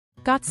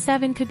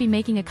GOT7 could be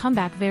making a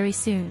comeback very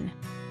soon.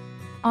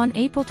 On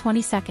April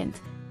 22nd,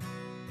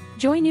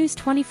 Joy News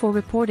 24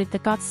 reported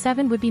that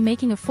GOT7 would be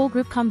making a full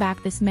group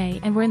comeback this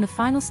May and were in the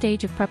final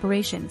stage of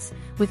preparations,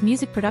 with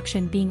music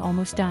production being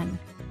almost done.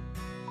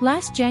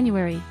 Last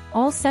January,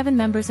 all 7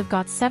 members of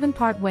GOT7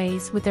 part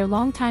ways with their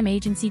longtime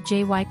agency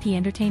JYP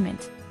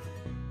Entertainment.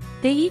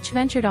 They each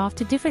ventured off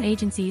to different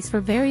agencies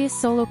for various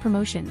solo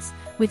promotions,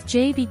 with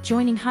JB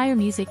joining Higher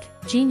Music,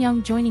 Jin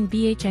Young joining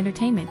BH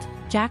Entertainment,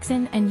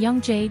 Jackson and Young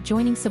Jae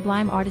joining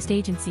Sublime Artist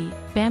Agency,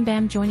 Bam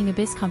Bam joining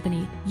Abyss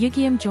Company,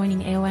 Yugyeom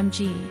joining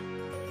AOMG,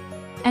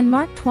 and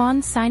Mark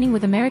Twan signing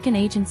with American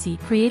agency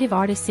Creative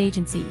Artists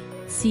Agency,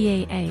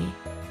 CAA.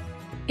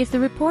 If the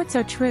reports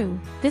are true,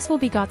 this will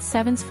be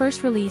GOT7's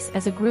first release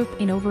as a group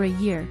in over a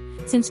year,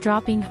 since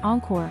dropping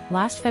Encore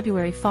last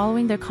February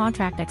following their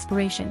contract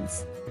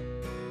expirations.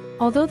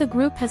 Although the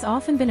group has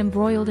often been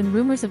embroiled in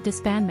rumors of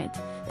disbandment,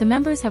 the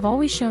members have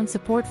always shown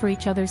support for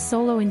each other's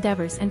solo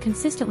endeavors and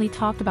consistently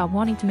talked about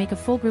wanting to make a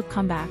full group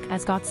comeback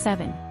as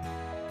GOT7.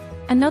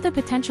 Another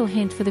potential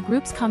hint for the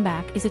group's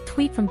comeback is a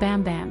tweet from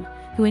Bam Bam,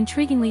 who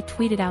intriguingly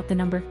tweeted out the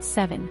number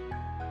 7.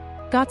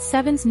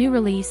 GOT7's new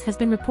release has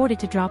been reported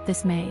to drop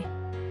this May.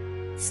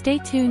 Stay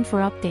tuned for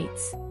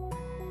updates.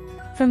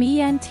 From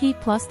ENT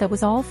Plus, that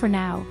was all for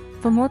now.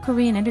 For more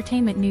Korean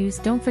entertainment news,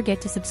 don't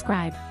forget to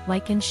subscribe,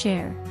 like and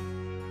share.